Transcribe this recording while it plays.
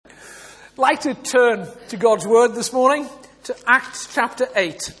I'd like to turn to God's Word this morning, to Acts chapter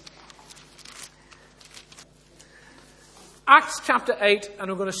 8. Acts chapter 8, and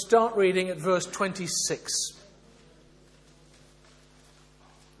we're going to start reading at verse 26.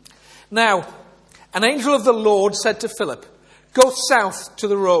 Now, an angel of the Lord said to Philip, "Go south to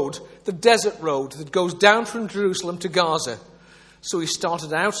the road, the desert road that goes down from Jerusalem to Gaza." So he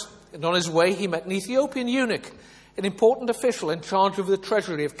started out, and on his way he met an Ethiopian eunuch, an important official in charge of the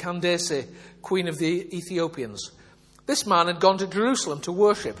treasury of Candace, queen of the Ethiopians. This man had gone to Jerusalem to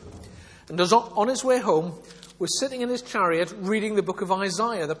worship, and was on his way home, was sitting in his chariot reading the book of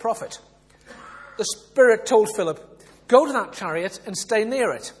Isaiah the prophet. The Spirit told Philip, "Go to that chariot and stay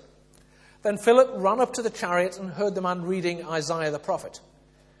near it." Then Philip ran up to the chariot and heard the man reading Isaiah the prophet.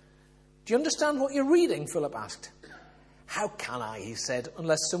 "Do you understand what you're reading?" Philip asked. "How can I," he said,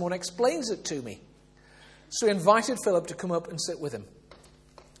 "unless someone explains it to me?" So he invited Philip to come up and sit with him.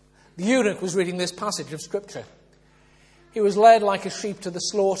 The eunuch was reading this passage of Scripture. "He was led like a sheep to the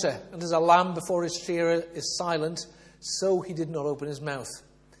slaughter, and as a lamb before his shearer is silent, so he did not open his mouth.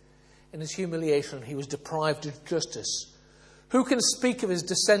 In his humiliation he was deprived of justice. Who can speak of his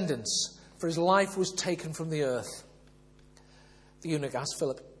descendants? For his life was taken from the earth." The eunuch asked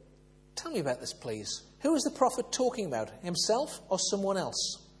Philip, "Tell me about this, please. Who is the prophet talking about, himself or someone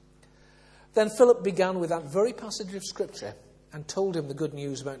else?" Then Philip began with that very passage of Scripture and told him the good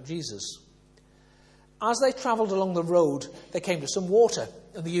news about Jesus. As they travelled along the road, they came to some water,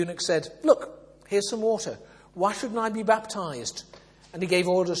 and the eunuch said, "Look, here's some water. Why shouldn't I be baptized?" And he gave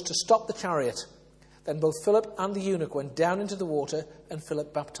orders to stop the chariot. Then both Philip and the eunuch went down into the water, and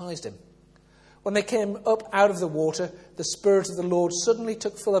Philip baptized him. When they came up out of the water, the Spirit of the Lord suddenly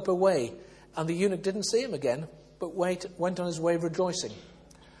took Philip away, and the eunuch didn't see him again, but went on his way rejoicing.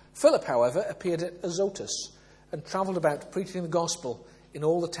 Philip, however, appeared at Azotus and travelled about preaching the gospel in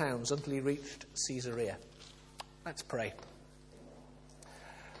all the towns until he reached Caesarea. Let's pray.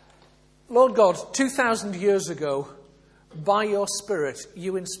 Lord God, 2,000 years ago, by your Spirit,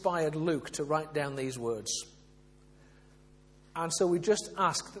 you inspired Luke to write down these words. And so we just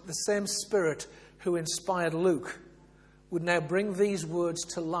ask that the same Spirit who inspired Luke would now bring these words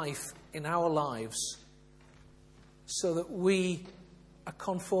to life in our lives so that we are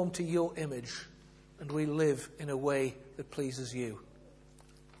conformed to your image and we live in a way that pleases you.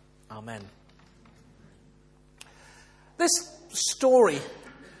 Amen. This story,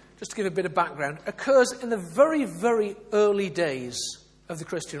 just to give a bit of background, occurs in the very, very early days of the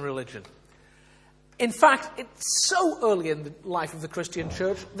Christian religion. In fact, it's so early in the life of the Christian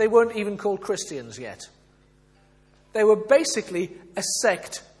church, they weren't even called Christians yet. They were basically a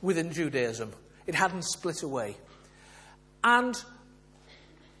sect within Judaism. It hadn't split away. And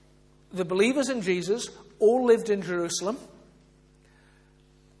the believers in Jesus all lived in Jerusalem,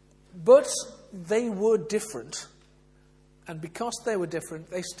 but they were different. And because they were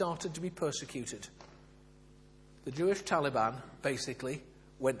different, they started to be persecuted. The Jewish Taliban, basically,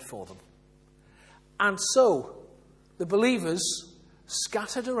 went for them. And so, the believers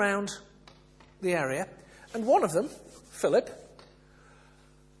scattered around the area, and one of them, Philip,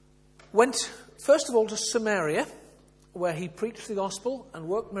 went first of all to Samaria, where he preached the gospel and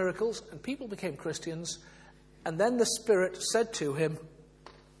worked miracles, and people became Christians. And then the Spirit said to him,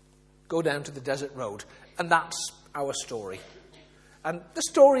 "Go down to the desert road." And that's our story. And the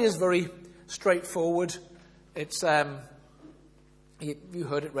story is very straightforward. It's you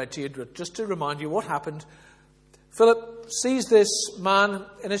heard it read to you, just to remind you what happened. Philip sees this man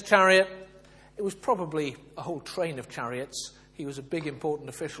in his chariot. It was probably a whole train of chariots. He was a big, important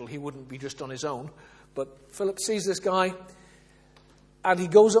official. He wouldn't be just on his own. But Philip sees this guy, and he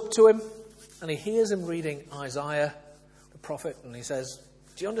goes up to him, and he hears him reading Isaiah, the prophet, and he says,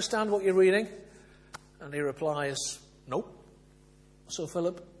 "Do you understand what you're reading?" And he replies, "Nope." So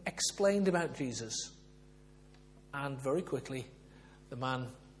Philip explained about Jesus, and very quickly the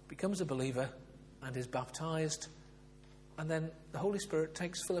man becomes a believer and is baptized, and then the Holy Spirit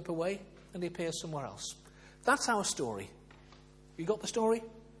takes Philip away and he appears somewhere else. That's our story. You got the story?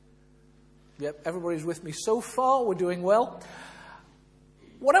 Yep, everybody's with me so far. We're doing well.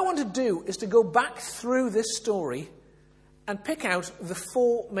 What I want to do is to go back through this story and pick out the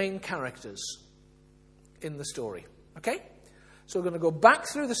four main characters in the story. Okay? So we're going to go back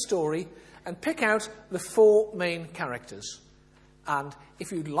through the story and pick out the four main characters. And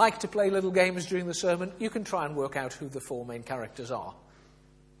if you'd like to play little games during the sermon, you can try and work out who the four main characters are.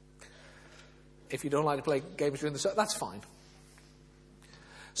 If you don't like to play games during the sermon, that's fine.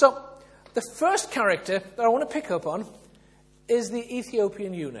 So, the first character that I want to pick up on is the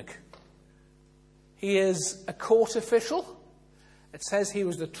Ethiopian eunuch. He is a court official, It says he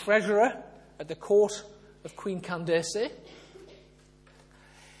was the treasurer at the court of Queen Candace.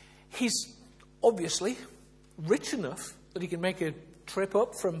 He's obviously rich enough that he can make a trip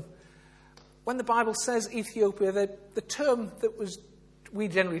up from... When the Bible says Ethiopia, the term that we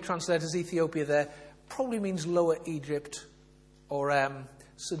generally translate as Ethiopia there probably means Lower Egypt or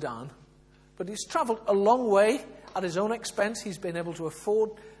Sudan. But he's travelled a long way at his own expense. He's been able to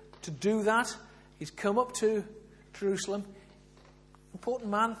afford to do that. He's come up to Jerusalem.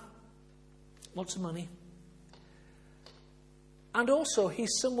 Important man. Lots of money. And also, he's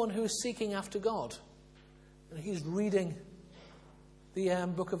someone who is seeking after God. And he's reading the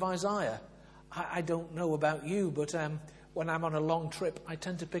book of Isaiah. I don't know about you, but when I'm on a long trip, I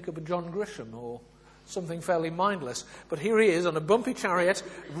tend to pick up a John Grisham or something fairly mindless. But here he is on a bumpy chariot,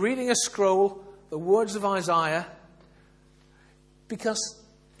 reading a scroll, the words of Isaiah, because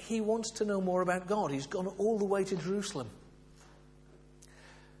he wants to know more about God. He's gone all the way to Jerusalem.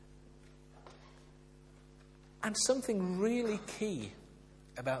 And something really key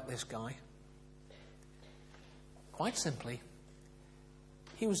about this guy, quite simply,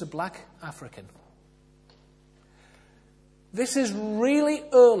 he was a black African. This is really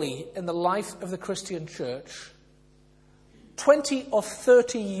early in the life of the Christian church, 20 or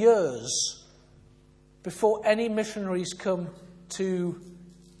 30 years before any missionaries come to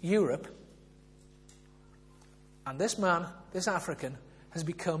Europe. And this man, this African, has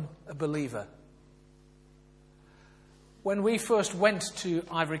become a believer. When we first went to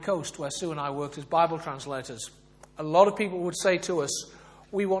Ivory Coast, where Sue and I worked as Bible translators, a lot of people would say to us,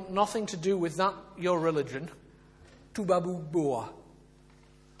 "We want nothing to do with that, your religion, Tubabu Boa,"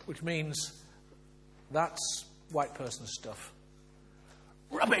 which means that's white person stuff.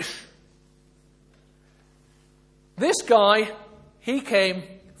 Rubbish! This guy, he came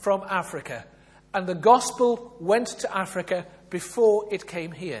from Africa, and the gospel went to Africa before it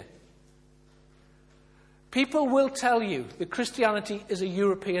came here. People will tell you that Christianity is a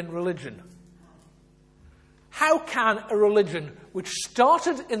European religion. How can a religion which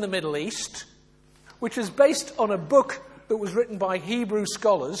started in the Middle East, which is based on a book that was written by Hebrew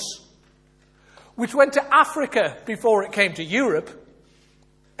scholars, which went to Africa before it came to Europe,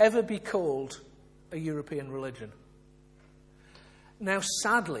 ever be called a European religion? Now,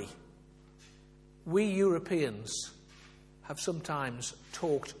 sadly, we Europeans have sometimes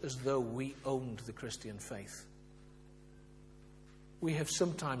talked as though we owned the Christian faith. We have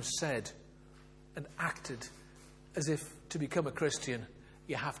sometimes said and acted as if to become a Christian,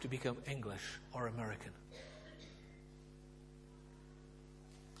 you have to become English or American.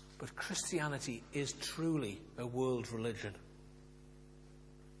 But Christianity is truly a world religion.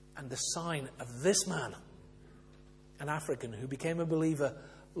 And the sign of this man, an African who became a believer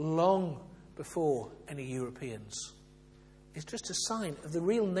long before any Europeans, is just a sign of the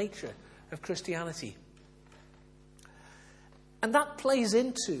real nature of Christianity. And that plays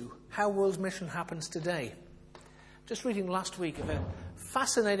into how world mission happens today. Just reading last week of a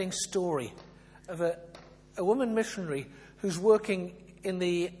fascinating story of a woman missionary who's working in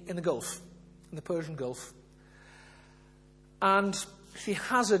the Gulf, in the Persian Gulf. And she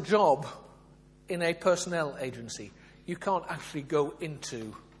has a job in a personnel agency. You can't actually go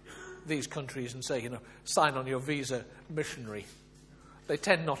into these countries and say, sign on your visa, missionary. They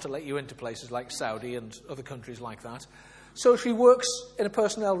tend not to let you into places like Saudi and other countries like that. So she works in a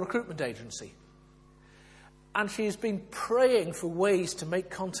personnel recruitment agency. And she's been praying for ways to make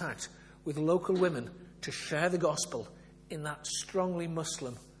contact with local women to share the gospel in that strongly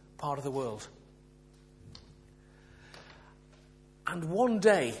Muslim part of the world. And one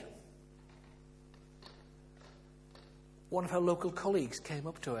day, one of her local colleagues came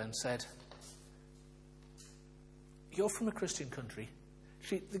up to her and said, "You're from a Christian country."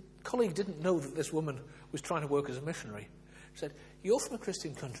 The colleague didn't know that this woman was trying to work as a missionary. She said, "You're from a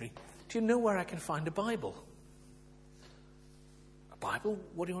Christian country. Do you know where I can find a Bible?" "A Bible?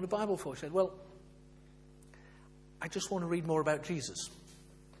 What do you want a Bible for?" She said, "Well, I just want to read more about Jesus."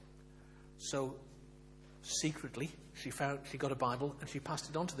 So, secretly, she got a Bible and she passed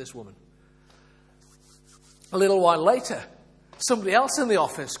it on to this woman. A little while later, somebody else in the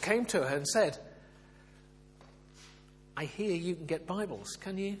office came to her and said, "I hear you can get Bibles.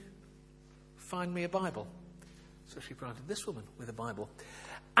 Can you find me a Bible?" So she provided this woman with a Bible.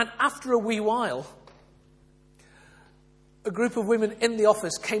 And after a wee while, a group of women in the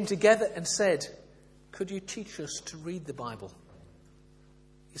office came together and said, "Could you teach us to read the Bible?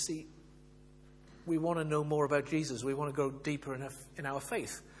 You see, we want to know more about Jesus. We want to go deeper in our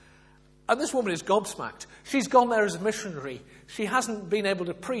faith." And this woman is gobsmacked. She's gone there as a missionary. She hasn't been able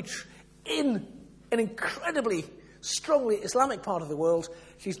to preach in an incredibly strongly Islamic part of the world.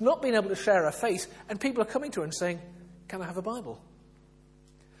 She's not been able to share her faith, and people are coming to her and saying, "Can I have a Bible?"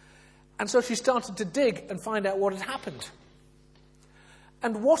 And so she started to dig and find out what had happened.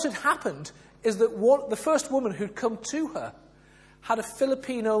 And what had happened is that the first woman who'd come to her had a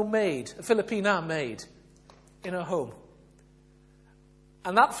Filipina maid in her home.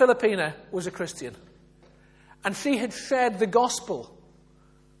 And that Filipina was a Christian. And she had shared the gospel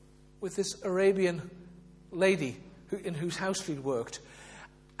with this Arabian lady in whose house she'd worked.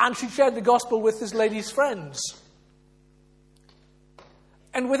 And she shared the gospel with this lady's friends.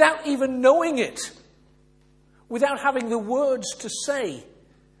 And without even knowing it, without having the words to say,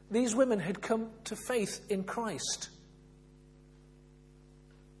 these women had come to faith in Christ.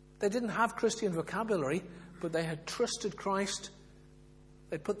 They didn't have Christian vocabulary, but they had trusted Christ.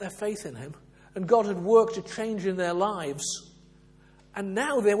 They put their faith in him. And God had worked a change in their lives. And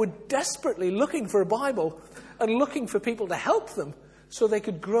now they were desperately looking for a Bible and looking for people to help them so they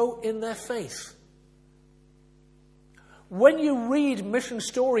could grow in their faith. When you read mission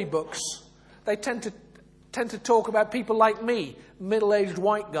storybooks, they tend to talk about people like me, middle-aged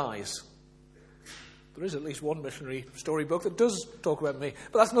white guys. There is at least one missionary storybook that does talk about me,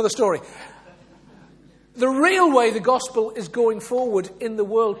 but that's another story. The real way the gospel is going forward in the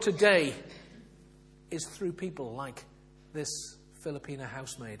world today is through people like this Filipina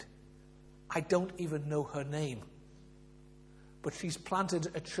housemaid. I don't even know her name, but she's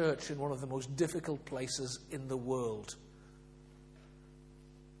planted a church in one of the most difficult places in the world.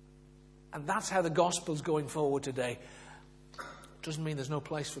 And that's how the gospel's going forward today. Doesn't mean there's no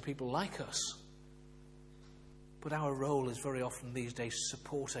place for people like us. But our role is very often these days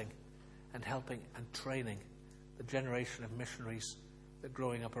supporting and helping and training the generation of missionaries that are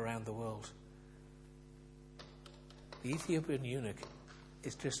growing up around the world. The Ethiopian eunuch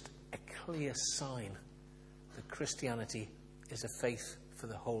is just a clear sign that Christianity is a faith for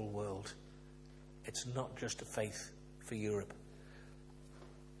the whole world. It's not just a faith for Europe.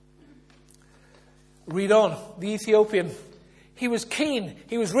 Read on. The Ethiopian, he was keen.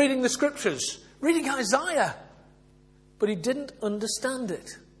 He was reading the scriptures, reading Isaiah, but he didn't understand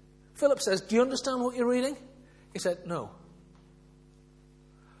it. Philip says, "Do you understand what you're reading?" He said, "No."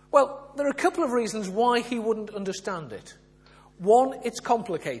 Well, there are a couple of reasons why he wouldn't understand it. One, it's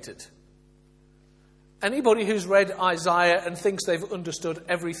complicated. Anybody who's read Isaiah and thinks they've understood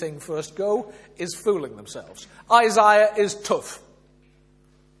everything first go is fooling themselves. Isaiah is tough.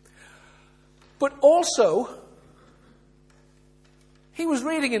 But also, he was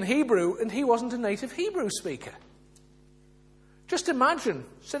reading in Hebrew and he wasn't a native Hebrew speaker. Just imagine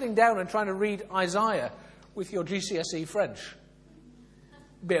sitting down and trying to read Isaiah with your GCSE French.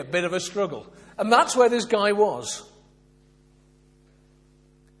 Be a bit of a struggle. And that's where this guy was.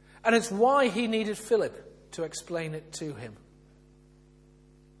 And it's why he needed Philip to explain it to him.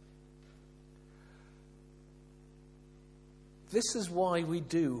 This is why we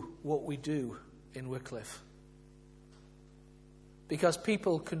do what we do in Wycliffe. Because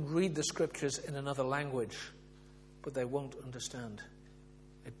people can read the scriptures in another language, but they won't understand.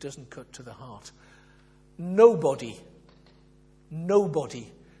 It doesn't cut to the heart. Nobody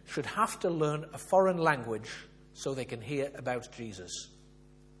should have to learn a foreign language so they can hear about Jesus.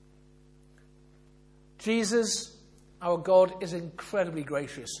 Jesus, our God, is incredibly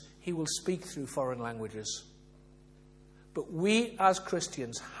gracious. He will speak through foreign languages. But we as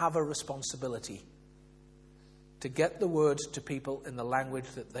Christians have a responsibility to get the words to people in the language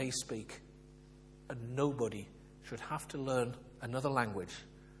that they speak. And nobody should have to learn another language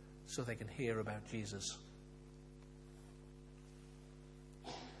so they can hear about Jesus.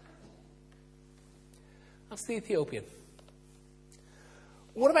 That's the Ethiopian.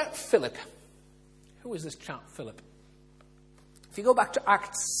 What about Philip? Who is this chap, Philip? If you go back to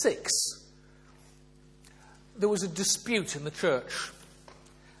Acts 6, there was a dispute in the church.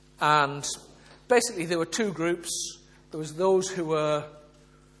 And basically there were two groups. There was those who were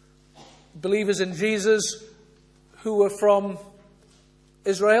believers in Jesus who were from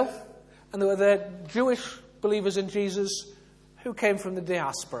Israel. And there were the Jewish believers in Jesus who came from the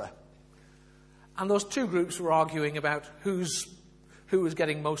diaspora. And those two groups were arguing about who was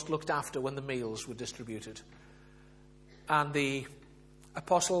getting most looked after when the meals were distributed. And the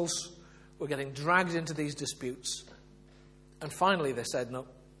apostles were getting dragged into these disputes. And finally they said, "No,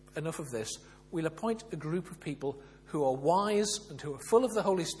 enough of this. We'll appoint a group of people who are wise and who are full of the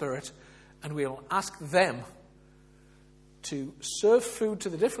Holy Spirit, and we'll ask them to serve food to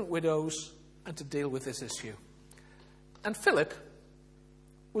the different widows and to deal with this issue." And Philip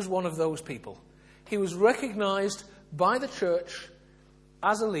was one of those people. He was recognized by the church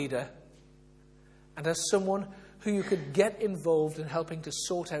as a leader and as someone who you could get involved in helping to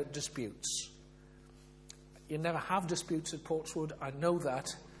sort out disputes. You never have disputes at Portswood, I know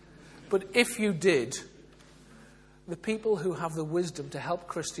that. But if you did, the people who have the wisdom to help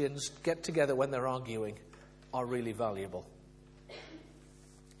Christians get together when they're arguing are really valuable.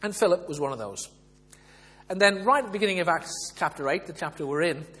 And Philip was one of those. And then right at the beginning of Acts chapter 8, the chapter we're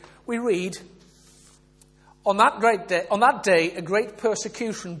in, we read, On that day, a great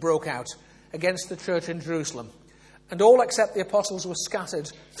persecution broke out against the church in Jerusalem, and all except the apostles were scattered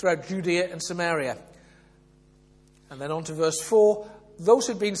throughout Judea and Samaria. And then on to verse 4, those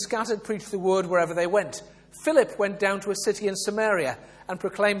who'd been scattered preached the word wherever they went. Philip went down to a city in Samaria and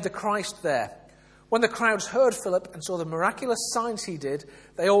proclaimed the Christ there. When the crowds heard Philip and saw the miraculous signs he did,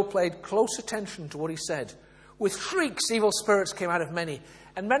 they all paid close attention to what he said. With shrieks, evil spirits came out of many,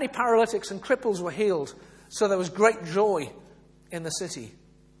 and many paralytics and cripples were healed. So there was great joy in the city.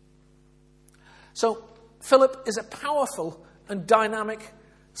 So Philip is a powerful and dynamic,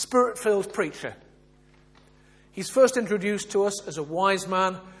 spirit-filled preacher. He's first introduced to us as a wise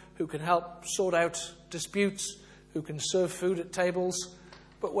man who can help sort out disputes, who can serve food at tables.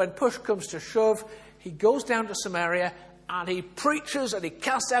 But when push comes to shove, he goes down to Samaria and he preaches and he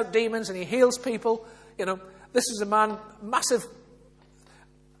casts out demons and he heals people. You know, this is a man, massive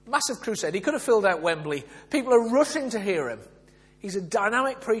crusade. He could have filled out Wembley. People are rushing to hear him. He's a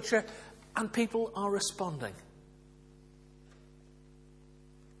dynamic preacher and people are responding.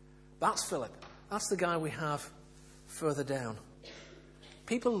 That's Philip. That's the guy we have further down.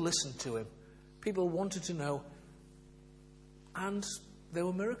 People listened to him. People wanted to know. And there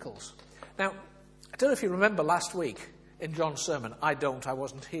were miracles. Now, I don't know if you remember last week in John's sermon. I don't. I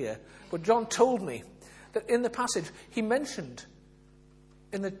wasn't here. But John told me that in the passage, he mentioned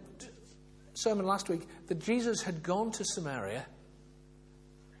in the sermon last week that Jesus had gone to Samaria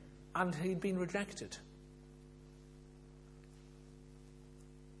and he'd been rejected.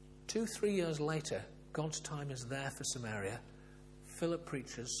 2-3 years later, God's time is there for Samaria. Philip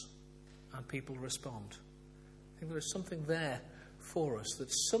preaches and people respond. I think there is something there for us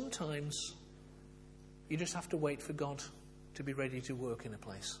that sometimes you just have to wait for God to be ready to work in a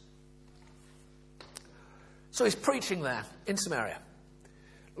place. So he's preaching there in Samaria.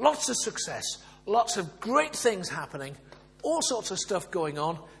 Lots of success, lots of great things happening, all sorts of stuff going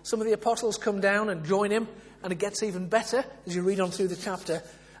on. Some of the apostles come down and join him, and it gets even better as you read on through the chapter.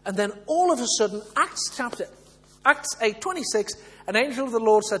 And then all of a sudden, Acts 8:26, an angel of the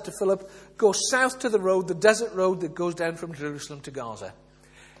Lord said to Philip, go south to the road, the desert road that goes down from Jerusalem to Gaza.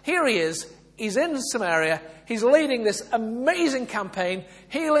 Here he is, he's in Samaria, he's leading this amazing campaign,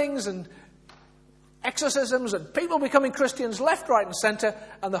 healings and exorcisms and people becoming Christians left, right and centre,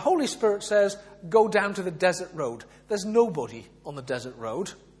 and the Holy Spirit says, go down to the desert road. There's nobody on the desert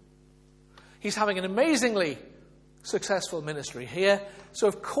road. He's having an amazingly successful ministry here, so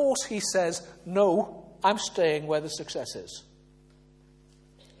of course he says, no, I'm staying where the success is.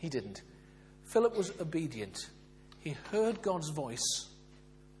 He didn't. Philip was obedient. He heard God's voice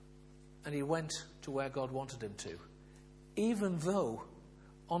and he went to where God wanted him to, even though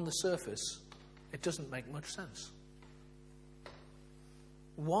on the surface it doesn't make much sense.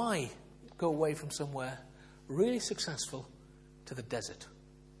 Why go away from somewhere really successful to the desert?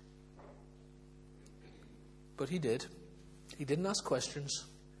 But he did. He didn't ask questions.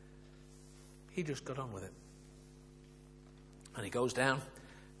 He just got on with it. And he goes down.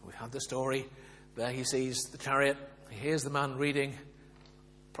 We've had the story. There he sees the chariot. He hears the man reading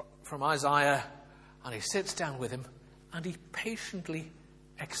from Isaiah. And he sits down with him. And he patiently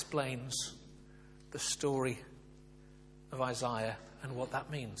explains the story of Isaiah and what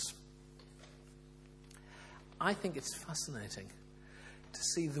that means. I think it's fascinating to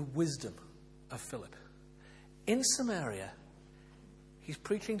see the wisdom of Philip. In Samaria, he's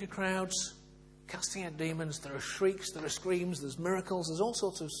preaching to crowds, casting out demons, there are shrieks, there are screams, there's miracles, there's all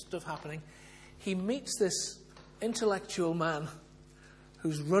sorts of stuff happening. He meets this intellectual man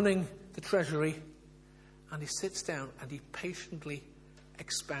who's running the treasury, and he sits down and he patiently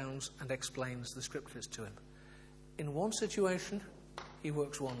expounds and explains the scriptures to him. In one situation, he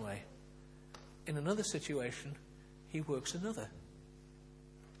works one way. In another situation, he works another.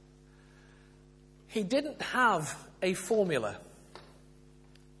 He didn't have a formula,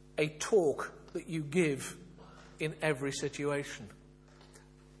 a talk that you give in every situation.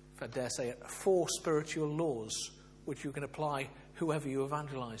 If I dare say it, 4 spiritual laws which you can apply whoever you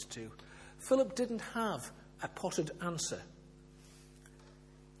evangelize to. Philip didn't have a potted answer.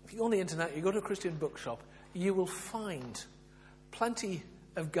 If you go on the internet, you go to a Christian bookshop, you will find plenty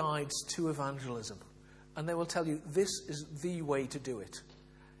of guides to evangelism. And they will tell you this is the way to do it.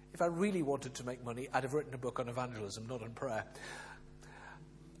 If I really wanted to make money, I'd have written a book on evangelism, not on prayer.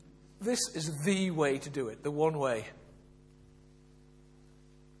 This is the way to do it, the one way.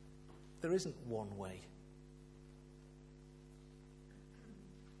 There isn't one way.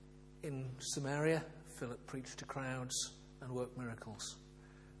 In Samaria, Philip preached to crowds and worked miracles.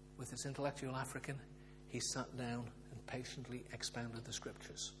 With this intellectual African, he sat down and patiently expounded the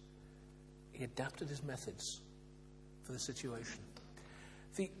scriptures. He adapted his methods for the situation.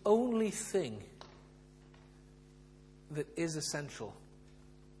 The only thing that is essential,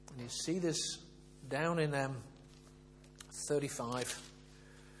 and you see this down in 35,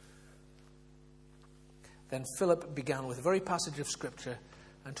 then Philip began with a very passage of scripture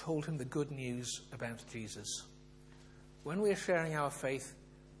and told him the good news about Jesus. When we are sharing our faith,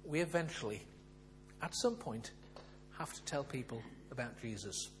 we eventually, at some point, have to tell people about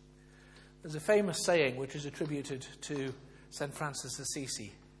Jesus. There's a famous saying which is attributed to St. Francis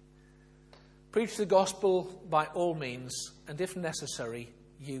Assisi. Preach the gospel by all means, and if necessary,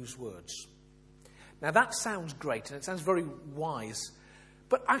 use words. Now that sounds great, and it sounds very wise,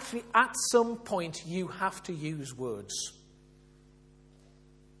 but actually at some point you have to use words.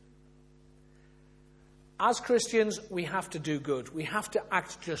 As Christians, we have to do good. We have to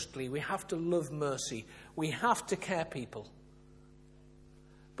act justly. We have to love mercy. We have to care people.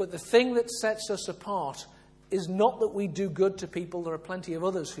 But the thing that sets us apart is not that we do good to people. There are plenty of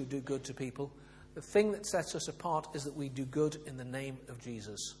others who do good to people. The thing that sets us apart is that we do good in the name of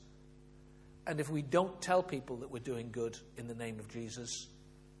Jesus. And if we don't tell people that we're doing good in the name of Jesus,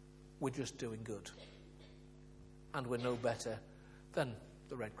 we're just doing good. And we're no better than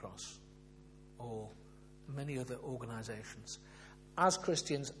the Red Cross or many other organisations. As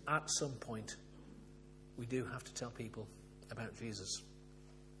Christians, at some point, we do have to tell people about Jesus.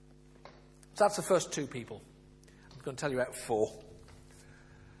 So that's the first two people. I'm going to tell you about four.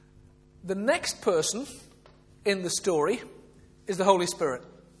 The next person in the story is the Holy Spirit.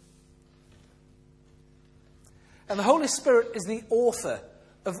 And the Holy Spirit is the author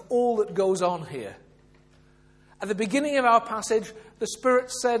of all that goes on here. At the beginning of our passage, the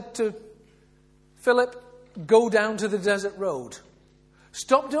Spirit said to Philip, go down to the desert road.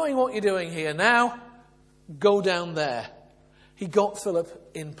 Stop doing what you're doing here now. Go down there. He got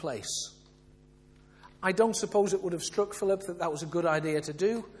Philip in place. I don't suppose it would have struck Philip that that was a good idea to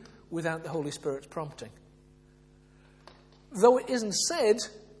do without the Holy Spirit's prompting. Though it isn't said,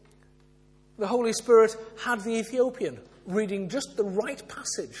 the Holy Spirit had the Ethiopian reading just the right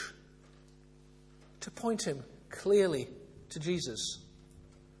passage to point him clearly to Jesus.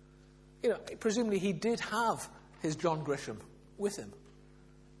 You know, presumably he did have his John Grisham with him.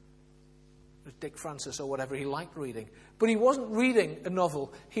 Dick Francis or whatever he liked reading. But he wasn't reading a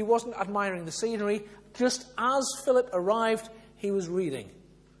novel. He wasn't admiring the scenery. Just as Philip arrived, he was reading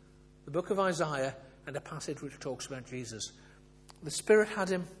the book of Isaiah and a passage which talks about Jesus. The Spirit had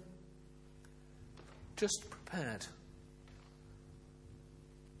him just prepared.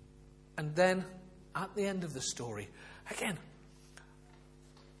 And then, at the end of the story, again,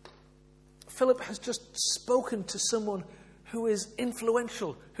 Philip has just spoken to someone who is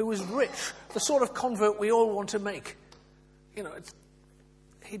influential, who is rich, the sort of convert we all want to make. You know,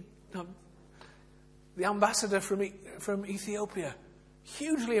 the ambassador from Ethiopia,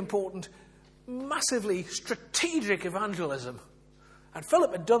 hugely important, massively strategic evangelism. And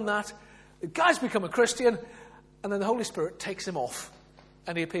Philip had done that. The guy's become a Christian, and then the Holy Spirit takes him off,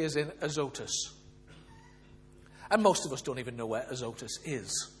 and he appears in Azotus. And most of us don't even know where Azotus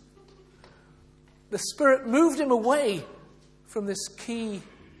is. The Spirit moved him away from this key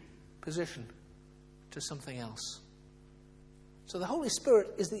position to something else. So the Holy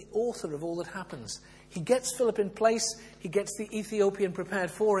Spirit is the author of all that happens. He gets Philip in place, he gets the Ethiopian prepared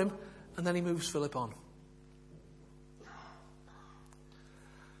for him, and then he moves Philip on.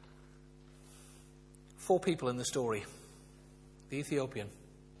 Four people in the story. The Ethiopian,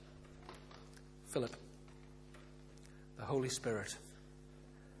 Philip, the Holy Spirit.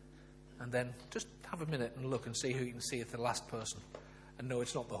 And then just have a minute and look and see who you can see as the last person. And no,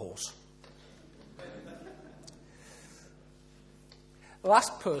 it's not the horse. The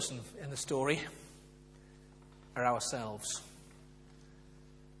last person in the story are ourselves.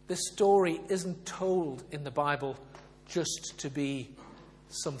 This story isn't told in the Bible just to be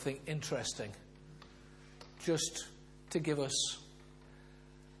something interesting, just to give us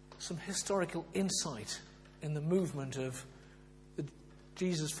some historical insight in the movement of the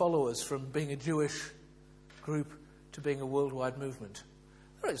Jesus followers from being a Jewish group to being a worldwide movement.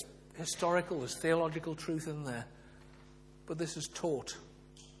 There is historical, there's theological truth in there, but this is taught.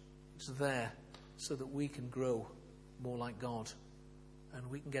 It's there so that we can grow more like God and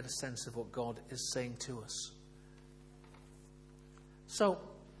we can get a sense of what God is saying to us. So,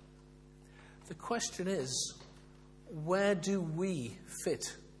 the question is, where do we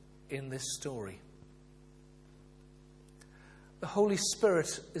fit in this story? The Holy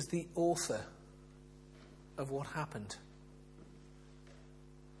Spirit is the author of what happened.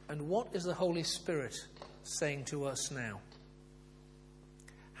 And what is the Holy Spirit saying to us now?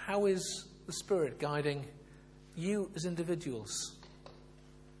 How is the Spirit guiding you as individuals?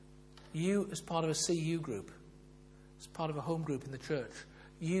 You as part of a CU group, as part of a home group in the church,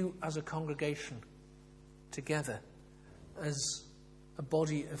 you as a congregation, together as a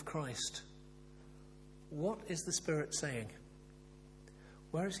body of Christ. What is the Spirit saying?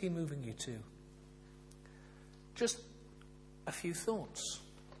 Where is he moving you to? Just a few thoughts.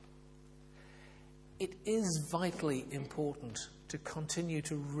 It is vitally important to continue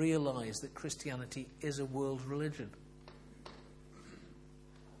to realize that Christianity is a world religion.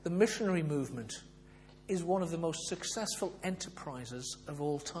 The missionary movement is one of the most successful enterprises of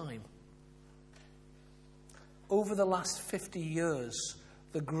all time. Over the last 50 years,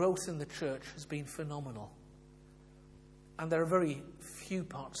 the growth in the church has been phenomenal. And there are very few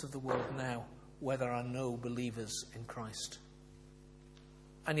parts of the world now where there are no believers in Christ.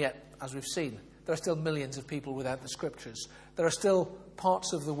 And yet, as we've seen, there are still millions of people without the Scriptures. There are still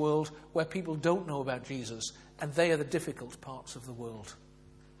parts of the world where people don't know about Jesus, and they are the difficult parts of the world.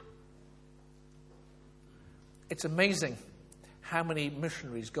 It's amazing how many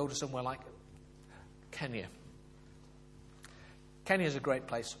missionaries go to somewhere like Kenya. Kenya is a great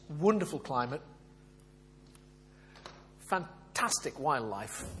place. Wonderful climate. Fantastic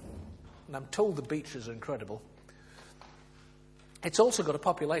wildlife. And I'm told the beaches are incredible. It's also got a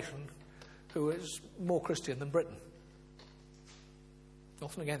population who is more Christian than Britain.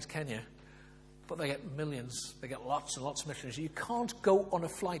 Nothing against Kenya, but they get millions. They get lots and lots of missionaries. You can't go on a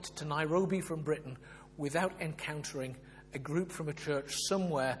flight to Nairobi from Britain without encountering a group from a church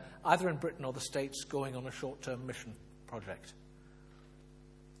somewhere, either in Britain or the States, going on a short-term mission project.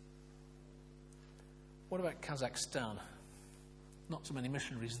 What about Kazakhstan? Not so many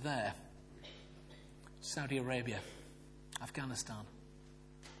missionaries there. Saudi Arabia, Afghanistan,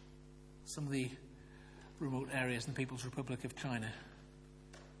 some of the remote areas in the People's Republic of China.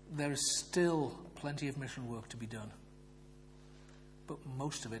 There is still plenty of mission work to be done, but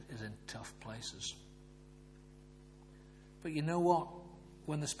most of it is in tough places. But you know what?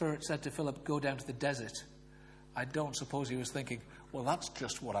 When the Spirit said to Philip, go down to the desert, I don't suppose he was thinking, well, that's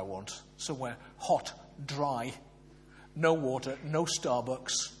just what I want. Somewhere hot, dry, no water, no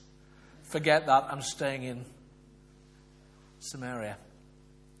Starbucks. Forget that, I'm staying in Samaria.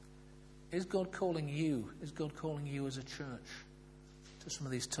 Is God calling you? Is God calling you as a church to some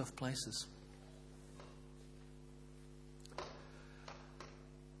of these tough places?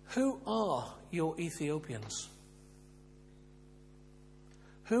 Who are your Ethiopians?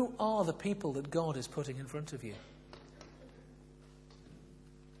 Who are the people that God is putting in front of you?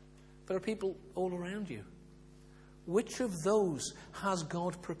 There are people all around you. Which of those has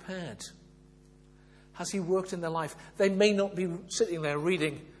God prepared? Has he worked in their life? They may not be sitting there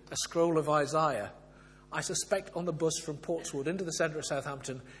reading a scroll of Isaiah. I suspect on the bus from Portswood into the centre of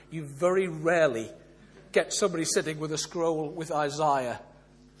Southampton, you very rarely get somebody sitting with a scroll with Isaiah.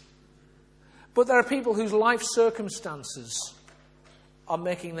 But there are people whose life circumstances are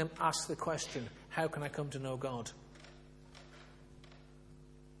making them ask the question, how can I come to know God?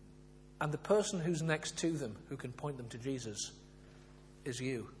 And the person who's next to them, who can point them to Jesus, is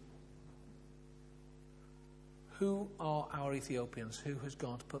you. Who are our Ethiopians? Who has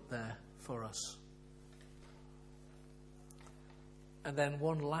God put there for us? And then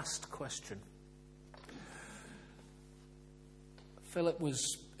one last question. Philip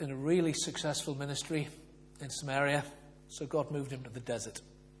was in a really successful ministry in Samaria, so God moved him to the desert.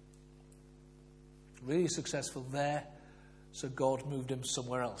 Really successful there, so God moved him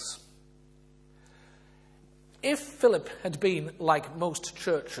somewhere else. If Philip had been like most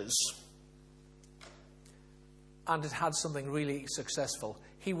churches and had had something really successful,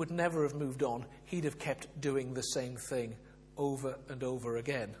 he would never have moved on. He'd have kept doing the same thing over and over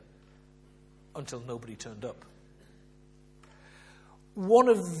again until nobody turned up. One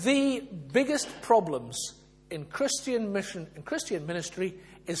of the biggest problems in Christian mission and Christian ministry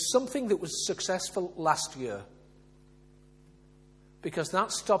is something that was successful last year, because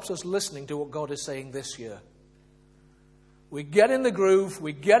that stops us listening to what God is saying this year. We get in the groove,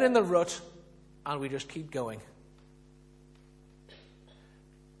 we get in the rut, and we just keep going.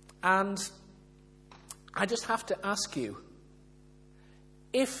 And I just have to ask you,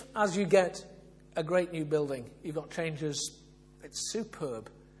 if as you get a great new building, you've got changes, It's superb.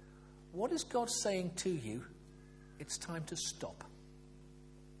 What is God saying to you? It's time to stop,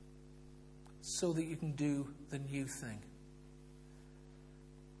 so that you can do the new thing.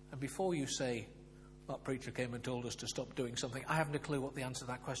 And before you say, that preacher came and told us to stop doing something, I haven't a clue what the answer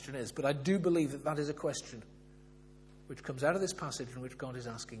to that question is. But I do believe that that is a question which comes out of this passage in which God is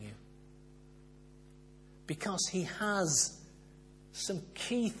asking you. Because he has some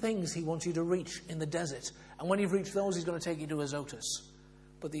key things he wants you to reach in the desert. And when you've reached those, he's going to take you to Azotus.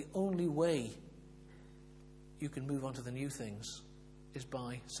 But the only way you can move on to the new things is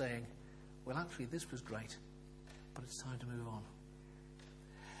by saying, well, actually, this was great, but it's time to move on.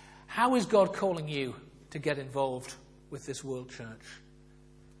 How is God calling you to get involved with this world church?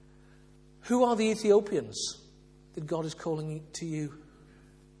 Who are the Ethiopians that God is calling to you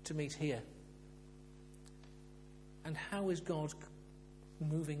to meet here? And how is God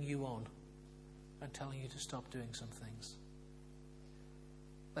moving you on and telling you to stop doing some things?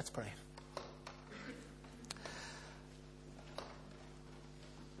 Let's pray.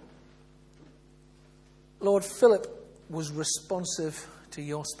 Lord, Philip was responsive to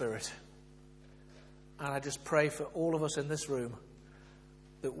your Spirit. And I just pray for all of us in this room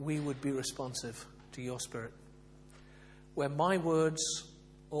that we would be responsive to your Spirit. Where my words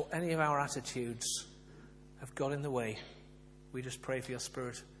or any of our attitudes have got in the way, we just pray for your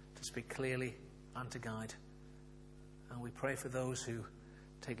Spirit to speak clearly and to guide. And we pray for those who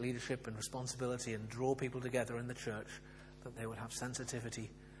take leadership and responsibility and draw people together in the church, that they would have sensitivity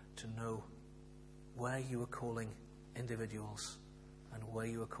to know where you are calling individuals and where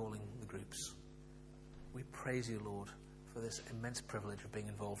you are calling the groups. We praise you, Lord, for this immense privilege of being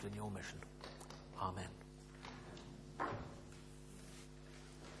involved in your mission. Amen.